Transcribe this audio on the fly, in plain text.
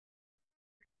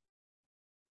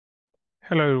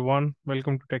Hello everyone,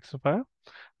 welcome to Techsapphire.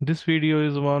 This video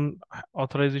is on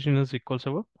authorization in SQL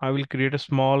Server. I will create a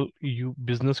small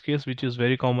business case which is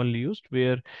very commonly used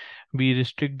where we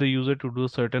restrict the user to do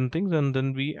certain things and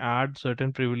then we add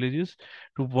certain privileges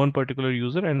to one particular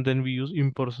user and then we use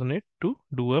impersonate to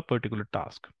do a particular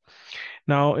task.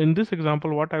 Now in this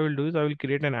example, what I will do is I will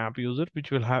create an app user which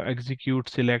will have execute,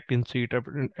 select, insert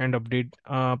and update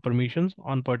permissions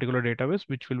on particular database,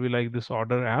 which will be like this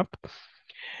order app.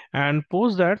 And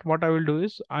post that, what I will do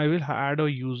is I will add a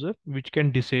user which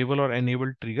can disable or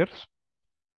enable triggers.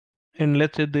 And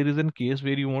let's say there is a case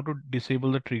where you want to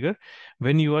disable the trigger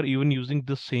when you are even using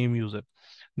the same user.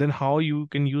 Then how you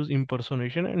can use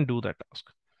impersonation and do that task.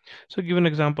 So give an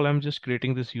example, I'm just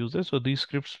creating this user. So these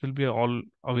scripts will be all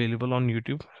available on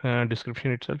YouTube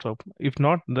description itself. So if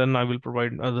not, then I will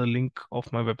provide another link of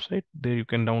my website. There you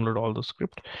can download all the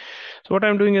script. So what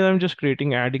I'm doing is I'm just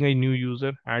adding a new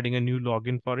user, adding a new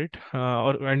login for it,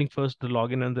 or adding first the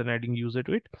login and then adding user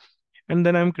to it. And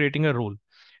then I'm creating a role.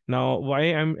 Now, why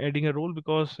I'm adding a role?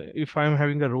 Because if I'm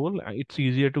having a role, it's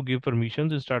easier to give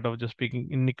permissions instead of just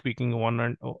picking one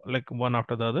and like one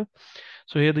after the other.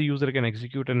 So here the user can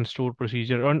execute and store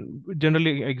procedure and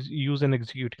generally use an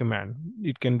execute command.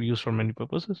 It can be used for many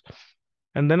purposes.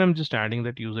 And then I'm just adding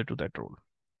that user to that role.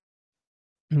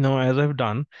 Now, as I've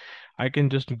done, I can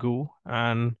just go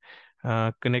and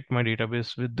connect my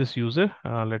database with this user.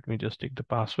 Let me just take the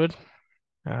password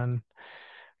and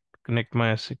connect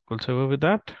my SQL Server with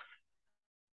that.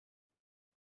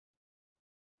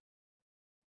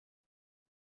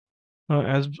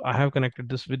 As I have connected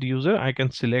this with user, I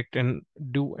can select and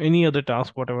do any other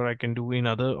task, whatever I can do in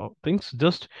other things.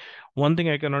 Just one thing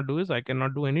I cannot do is I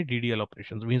cannot do any DDL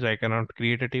operations, means I cannot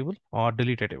create a table or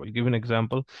delete a table. Give an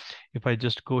example. If I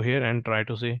just go here and try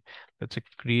to say, let's say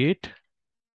create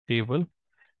table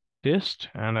test,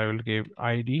 and I will give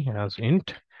ID as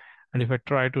int. And if I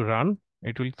try to run,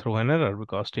 it will throw an error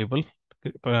because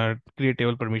create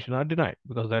table permission are denied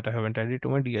because that I haven't added to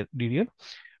my DDL.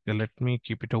 Let me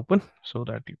keep it open so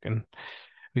that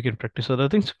we can practice other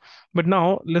things. But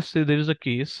now let's say there is a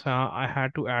case I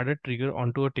had to add a trigger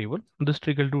onto a table. This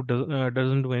trigger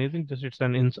doesn't do anything, just it's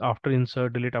an after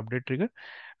insert delete update trigger,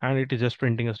 and it is just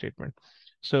printing a statement.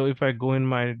 So if I go in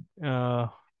my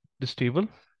this table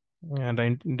and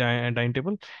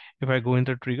DineTable, if I go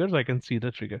into triggers, I can see the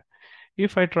trigger.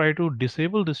 If I try to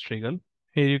disable this trigger,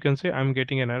 here you can say I'm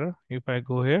getting an error. If I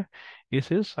go here, it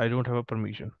says I don't have a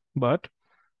permission. But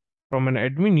from an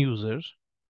admin user,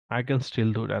 I can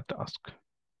still do that task.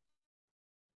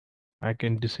 I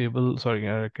can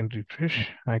I can refresh.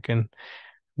 I can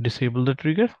disable the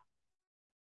trigger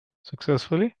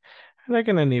successfully and I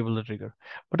can enable the trigger.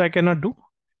 But I cannot do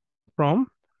from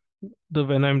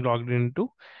when I'm logged into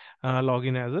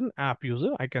login as an app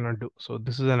user, I cannot do. So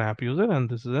this is an app user and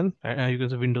this is an you can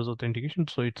say Windows authentication.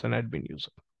 So it's an admin user.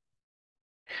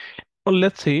 Or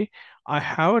let's say I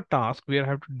have a task where I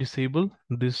have to disable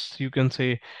this, you can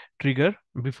say trigger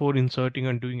before inserting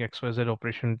and doing XYZ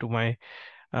operation to my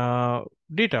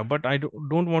data, but I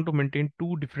don't want to maintain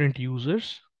two different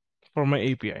users for my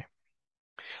API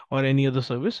or any other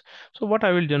service. So what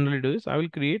I will generally do is I will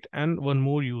create and one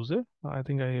more user. I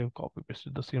think I have copy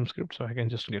pasted the same script, so I can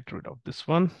just get rid of this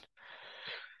one.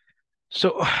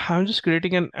 So I'm just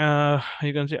creating an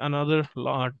you can say another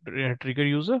trigger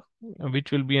user,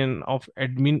 which will be an of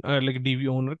admin like DB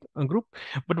owner group.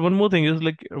 But one more thing is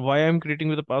like why I'm creating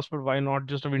with a password, why not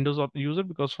just a Windows user?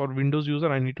 Because for Windows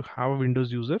user, I need to have a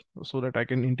Windows user so that I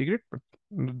can integrate.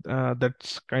 But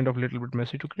that's kind of a little bit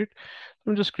messy to create.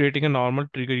 So I'm just creating a normal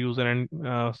trigger user and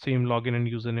same login and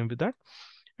username with that.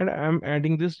 And I'm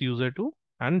adding this user to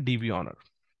and DB owner.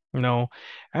 Now,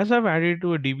 as I've added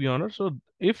to a DB owner, so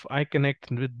if I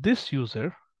connect with this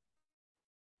user,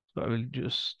 so I will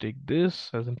just take this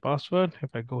as a password.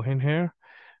 If I go in here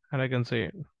and I can say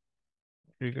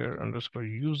trigger underscore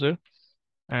user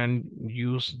and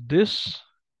use this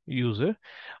user,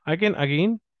 I can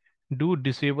again do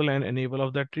disable and enable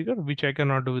of that trigger, which I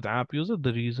cannot do with app user.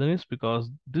 The reason is because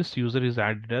this user is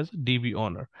added as DB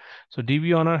owner. So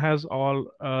DB owner has all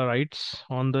rights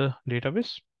on the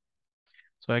database.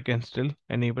 So I can still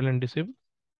enable and disable.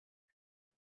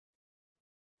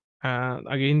 And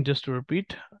again, just to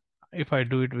repeat, if I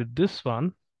do it with this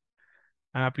one,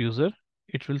 app user,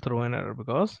 it will throw an error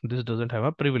because this doesn't have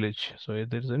a privilege. So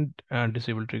there isn't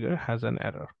disable trigger has an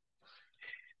error.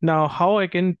 Now, how I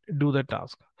can do the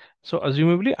task? So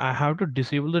assumably I have to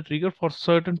disable the trigger for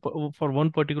for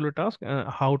one particular task.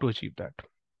 How to achieve that?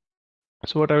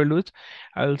 So what I will do is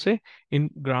I will say in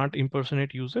grant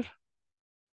impersonate user.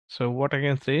 So what I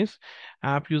can say is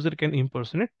app user can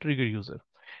impersonate trigger user.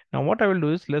 Now what I will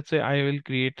do is, let's say I will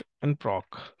create an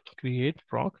create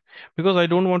proc, because I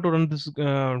don't want to run this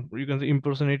you can say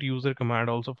impersonate user command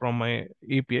also from my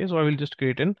API. So I will just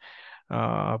create an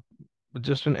uh,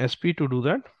 just an SP to do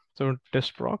that. So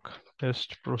test proc,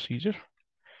 test procedure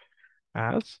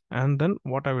as, and then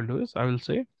what I will do is I will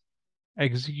say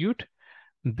execute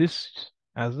this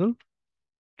as a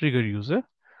trigger user,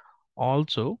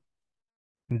 also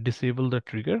disable the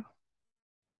trigger,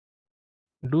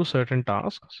 do certain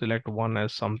task, select one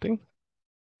as something,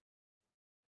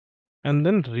 and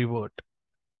then revert,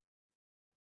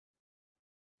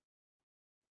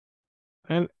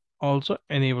 and also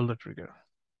enable the trigger.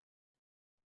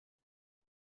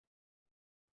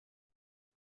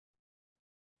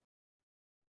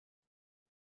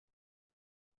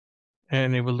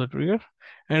 Enable the trigger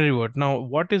and revert. Now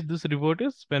what is this revert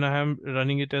is, when I am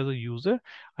running it as a user,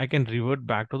 I can revert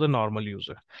back to the normal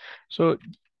user. So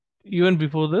even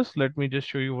before this, let me just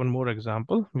show you one more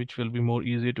example which will be more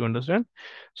easy to understand.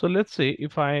 So let's say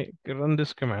if I run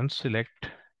this command, select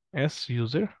s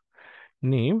user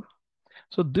name.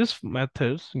 So this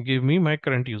methods give me my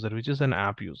current user, which is an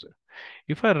app user.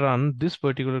 If I run this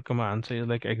particular command, say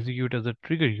like execute as a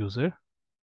trigger user,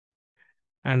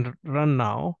 and run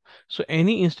now. So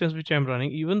any instance which I'm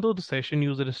running, even though the session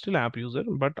user is still app user,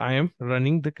 but I am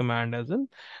running the command as in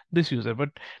this user. But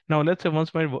now let's say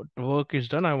once my work is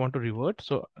done, I want to revert.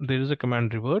 So there is a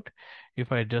command revert.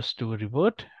 If I just do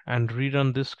revert and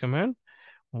rerun this command,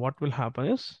 what will happen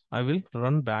is I will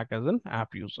run back as an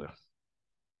app user.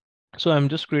 So I'm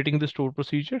just creating the stored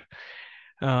procedure.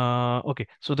 Okay,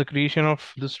 so the creation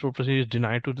of this stored procedure is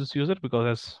denied to this user because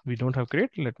as we don't have create,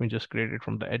 let me just create it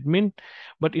from the admin,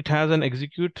 but it has an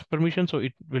execute permission, so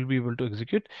it will be able to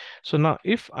execute. So now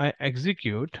if I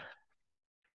execute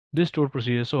this stored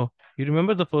procedure, so you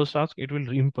remember the first task, it will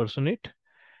impersonate.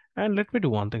 And let me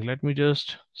do one thing. Let me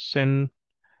just send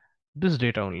this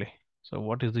data only. So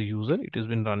what is the user it has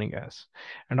been running as?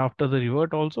 And after the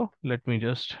revert also, let me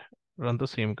just run the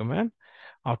same command.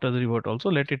 After the revert also,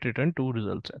 let it return two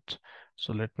result sets.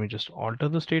 So let me just alter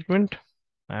the statement.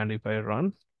 And if I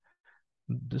run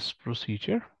this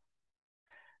procedure,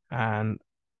 and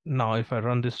now if I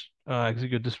run this,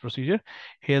 execute this procedure,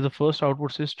 here the first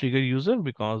output says trigger user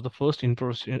because the first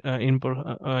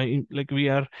like we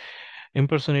are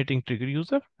impersonating trigger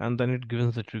user, and then it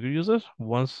gives the trigger user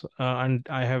once, and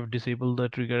I have disabled the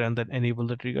trigger and then enable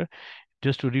the trigger.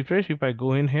 Just to refresh, if I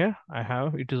go in here, I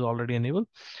have, it is already enabled.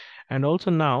 And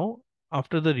also now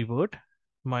after the revert,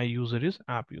 my user is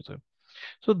app user.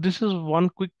 So this is one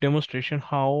quick demonstration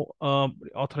how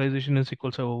authorization in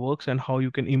SQL Server works and how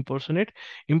you can impersonate.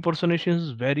 Impersonation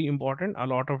is very important. A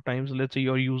lot of times, let's say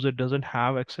your user doesn't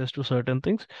have access to certain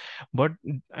things, but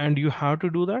and you have to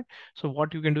do that. So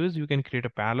what you can do is you can create a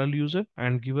parallel user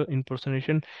and give an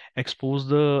impersonation, expose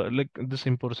the like this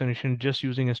impersonation just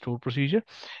using a stored procedure.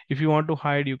 If you want to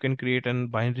hide, you can create an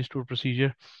binary stored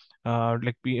procedure,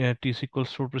 like T-SQL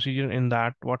stored procedure. In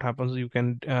that, what happens, you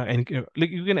can like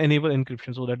you can enable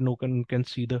encryption so that no one can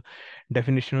see the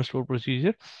definition of stored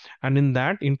procedure, and in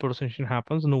that impersonation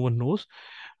happens, no one knows.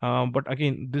 But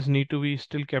again, this need to be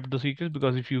still kept the secret,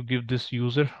 because if you give this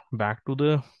user back to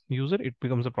the user, it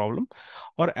becomes a problem.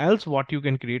 Or else what you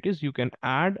can create is you can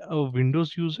add a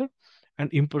Windows user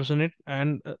and impersonate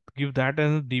and give that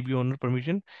as a DB owner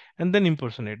permission and then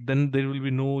impersonate. Then there will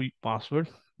be no password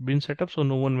been set up, so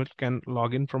no one will can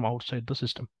log in from outside the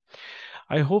system.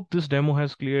 I hope this demo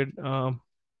has cleared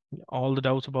all the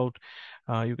doubts about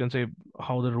you can say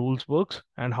how the rules works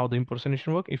and how the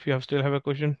impersonation work. If you still have a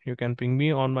question, you can ping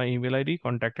me on my email ID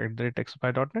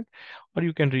contact@techsapphire.net, or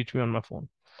you can reach me on my phone.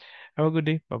 Have a good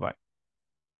day. Bye bye.